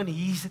nie glo nie,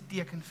 hier is 'n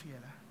teken vir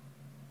julle.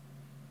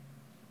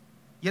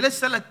 Julle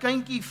sal 'n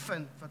kindjie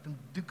vind wat in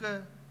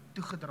doeke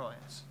toegedraai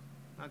is.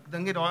 Nou, ek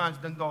dink nie daai ons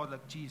dink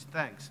dadelik, geez,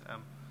 thanks.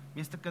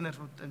 Meeste kinders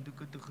word in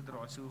doeke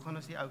toegedraai. So hoe gaan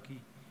ons die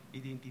ouetjie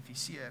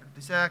identifiseer?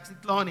 Dis sê ek's nie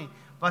klaar nie,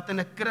 wat in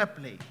 'n krib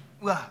lê.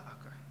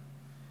 Okay.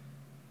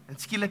 En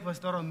skielik was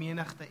daar 'n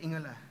menigte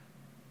engele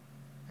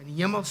in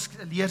die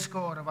hemelse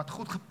leerskare wat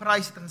God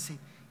geprys het en gesê,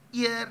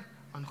 eer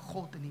aan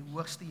God in die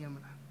hoogste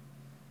hemele.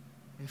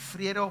 En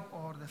vrede op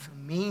aarde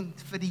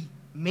vir die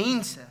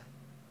mense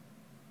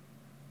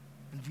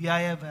en wie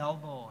hy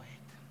welbehaag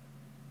het.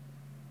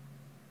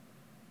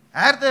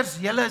 Herders,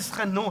 julle is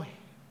genooi.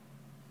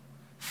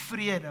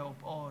 Vrede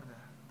op aarde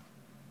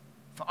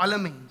vir alle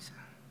mense.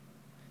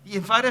 Die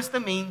eenvoudigste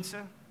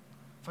mense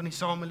van die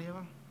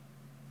samelewing,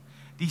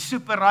 die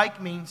superryk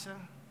mense,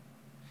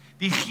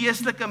 die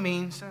geestelike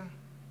mense,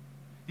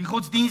 die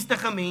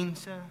godsdienstige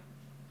mense,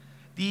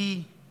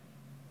 die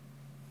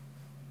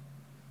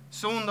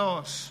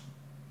sondaars,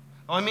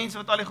 daai mense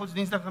wat al die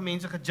godsdienstige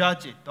mense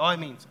gejudge het, daai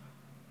mense,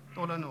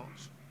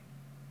 tollenaars.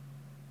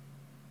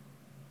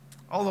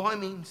 Al daai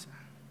mense,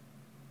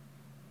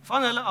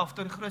 van hulle af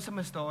tot die grootste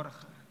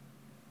misdadiger.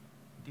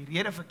 Die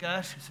rede vir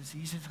Kersfees is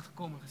Jesus het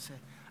gekom en gesê,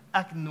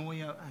 ek nooi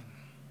jou in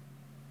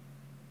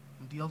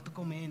om deel te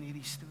kom hê in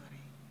hierdie storie.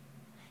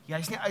 Jy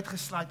is nie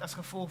uitgesluit as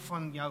gevolg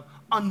van jou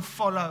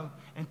unfollow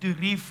en to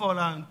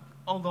refollow en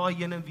al daai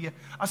heen en weer,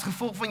 as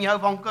gevolg van jou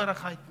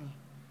wankelrigheid nie.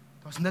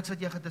 Daar's niks wat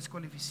jy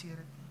gediskwalifiseer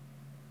het nie.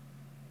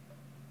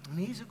 En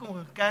hier is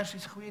hoekom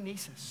Kersfees goeie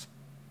nuus is.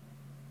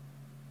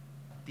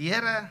 Die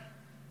Here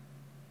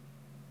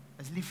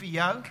is lief vir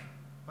jou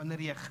wanneer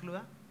jy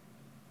glo.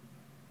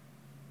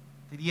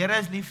 Die Here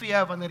is lief vir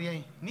jou wanneer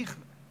jy nie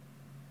glo.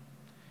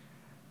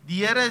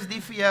 Die Here is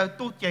lief vir jou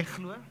tot jy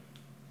glo.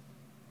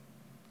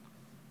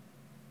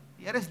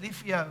 Die Here is lief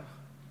vir jou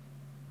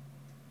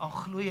al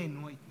glo jy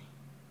nooit nie.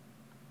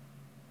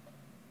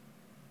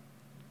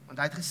 Want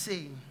hy het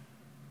gesê,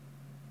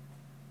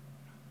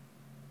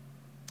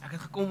 ek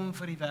het gekom om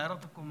vir die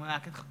wêreld te kom, en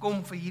ek het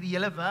gekom vir hierdie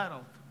hele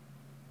wêreld.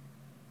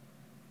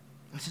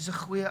 En soos 'n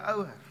goeie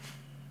ouer,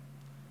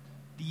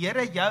 die Here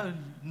het jou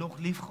nog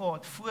lief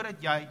gehad,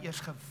 voordat jy eers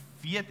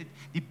geweet het,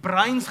 die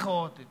breins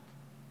gehad het,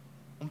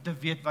 om te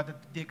weet wat dit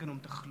beteken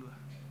om te glo.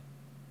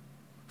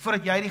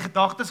 Voordat jy die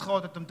gedagtes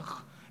gehad het om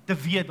te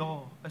weet,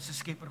 daar is 'n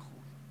skepper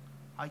God.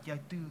 Hy het jou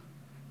toe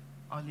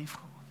al lief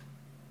gehad.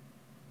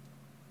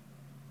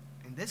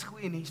 En dis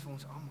goeie nuus vir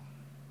ons almal.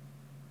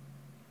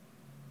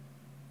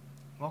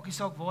 Maak nie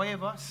saak waar jy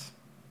was,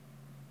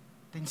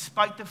 ten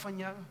spyte van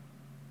jou,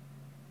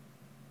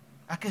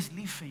 ek is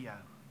lief vir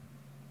jou.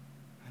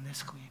 En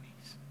dis goeie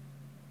nuus.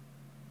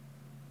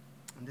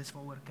 En dis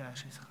waaroor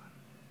Kersfees gaan.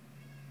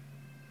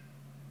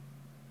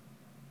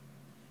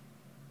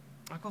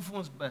 Ek wil vir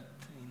ons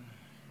bid,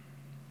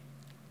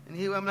 en in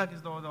hierdie oomblik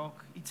is daar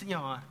dalk iets in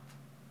jou hart,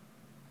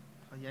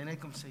 wat jy net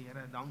kom sê,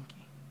 Here,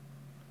 dankie.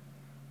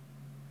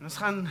 En ons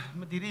gaan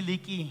met hierdie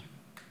liedjie,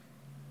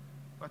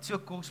 wat so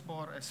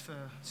kosbaar is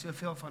vir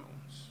soveel van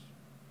ons,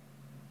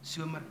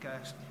 somer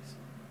Kersfees.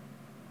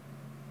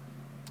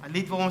 'n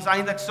lied waar ons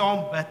eintlik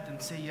saam bid en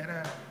sê,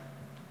 Here,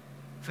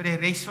 vir die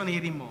res van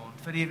hierdie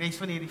maand, vir die res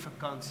van hierdie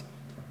vakansie,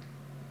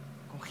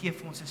 kom gee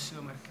vir ons 'n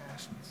somer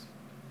Kersfees.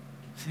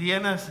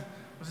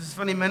 Ons is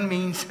van die min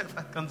mense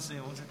wat kan sê,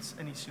 ons het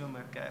in die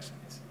somer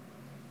Kersfees.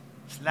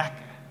 Dit is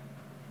lekker.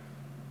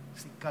 Dit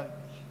is nie koud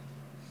nie.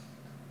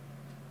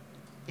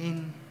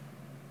 En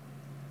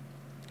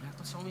ek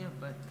wil saam met jou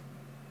bid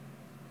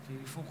vir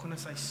die volgende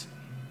seisoen,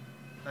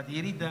 dat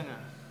hierdie dinge,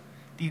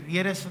 die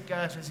redes vir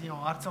Kersfees in jou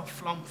hart sal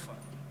vlam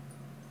vat,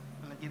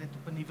 en dat jy dit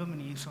op 'n nuwe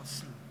manier sal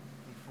sien in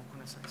die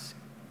volgende seisoen.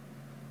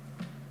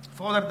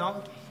 Vader,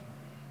 dankie.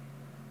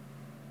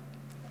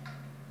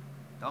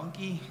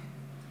 Dankie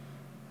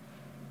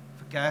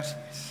vir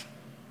Kersfees.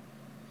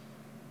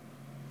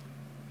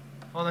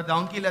 Vader,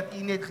 dankie dat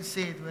U net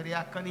gesê het, hoor,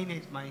 ek kan nie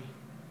net my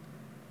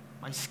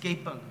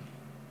skepping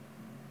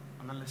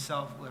aan hulle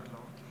self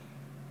oorlaat nie.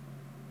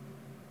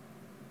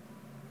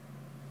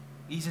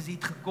 Jesus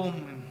het gekom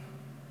en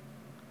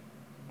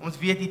ons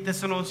weet U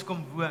tussen ons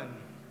kom woon.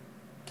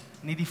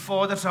 En U die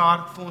Vader se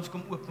hart vir ons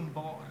kom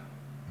openbaar.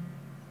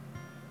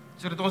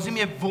 Sodat ons nie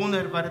meer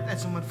wonder wat dit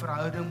is om 'n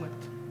verhouding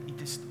met U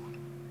te staan.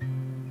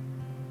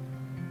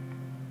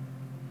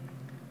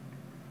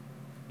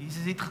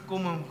 Jesus het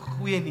gekom om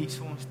goeie nuus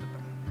vir ons te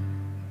bring.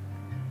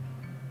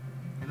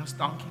 En ons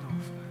dankie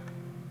daarvoor.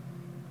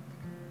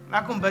 En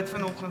ek kom bid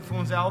vanoggend vir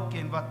ons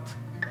elkeen wat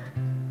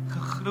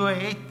geglo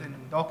het en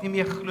dalk nie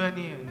meer glo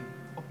nie en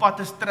op pad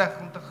is terug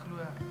om te glo.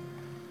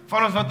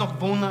 Van ons wat nog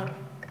wonder.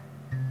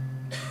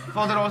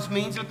 Vader, ons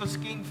mense wat ons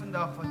ken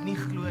vandag wat nie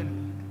glo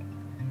nie.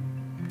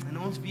 En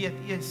ons weet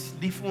U is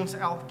lief vir ons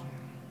elkeen.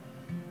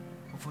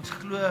 Of ons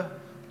glo,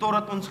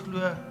 totdat ons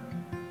glo,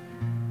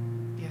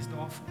 U is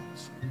daar vir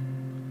ons.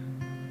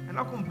 En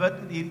ek kom bid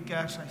met hierdie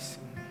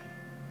Kersseisoen.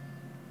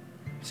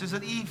 Soos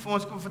dat U vir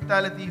ons kom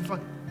vertel het U van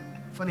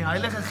die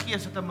Heilige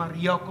Gees wat aan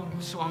Maria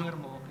kom swanger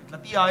maak het.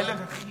 Laat U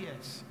Heilige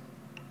Gees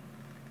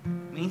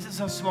mense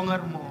sal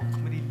swanger maak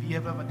met die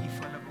lewe wat U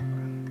vir hulle wil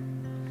bring.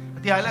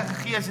 Dat die Heilige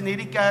Gees in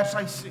hierdie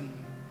Kersseisoen,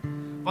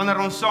 wanneer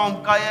ons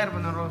saam kuier,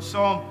 wanneer ons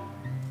saam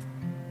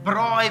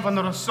braai,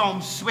 wanneer ons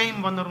saam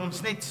swem, wanneer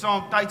ons net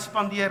saam tyd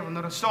spandeer,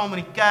 wanneer ons saam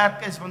in die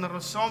kerk is, wanneer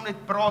ons saam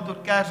net praat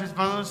oor Kersfees,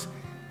 wanneer ons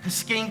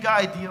geskenke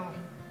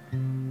uitdeel,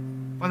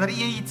 wanneer U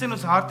iets in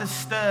ons harte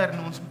stir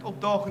en ons moet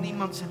opdaag in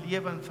iemand se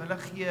lewe en vir hulle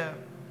gee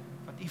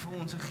wat U vir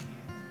ons gegee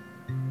het.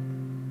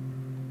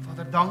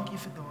 Vader, dankie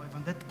vir daai,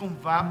 want dit kom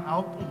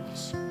help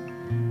ons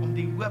om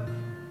die hoop,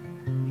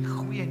 die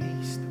goeie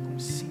nuus te kom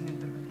sien en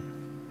te beleef.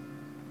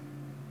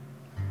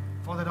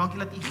 Vader, dankie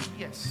dat U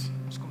Gees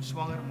ons kom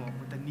swanger maak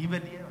met 'n nuwe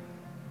lewe.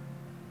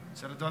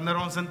 Sodat wanneer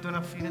ons in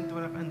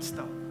 2024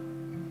 instap,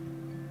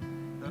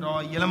 dat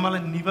daar heeltemal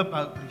 'n nuwe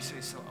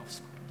bouproses sal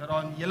afspeel. Dat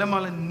daar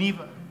heeltemal 'n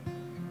nuwe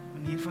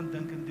manier van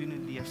dink en doen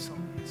en leef sal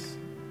wees.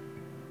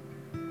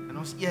 En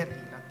ons eer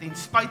U, dat ten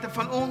spyte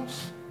van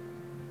ons,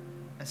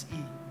 is U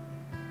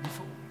lief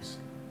vir ons.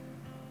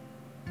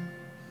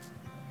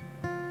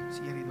 Ons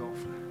eer U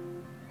daarvoor.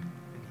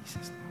 In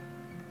Jesus naam.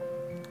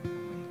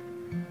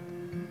 Amen.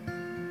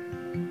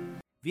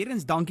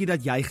 Weerens dankie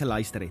dat jy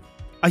geluister het.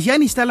 As jy in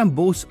die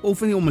Stellenbosch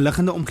of in die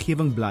omliggende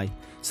omgewing bly,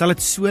 sal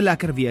dit so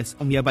lekker wees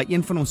om jou by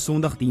een van ons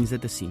Sondagdienste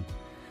te sien.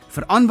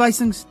 Vir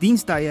aanwysings,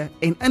 dienstye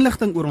en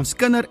inligting oor ons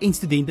kinder- en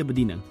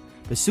studentebediening,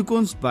 besoek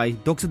ons by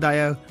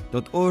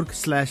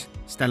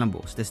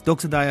doxadio.org/Stellenbosch. Dis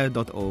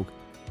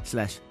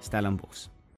doxadio.org/Stellenbosch.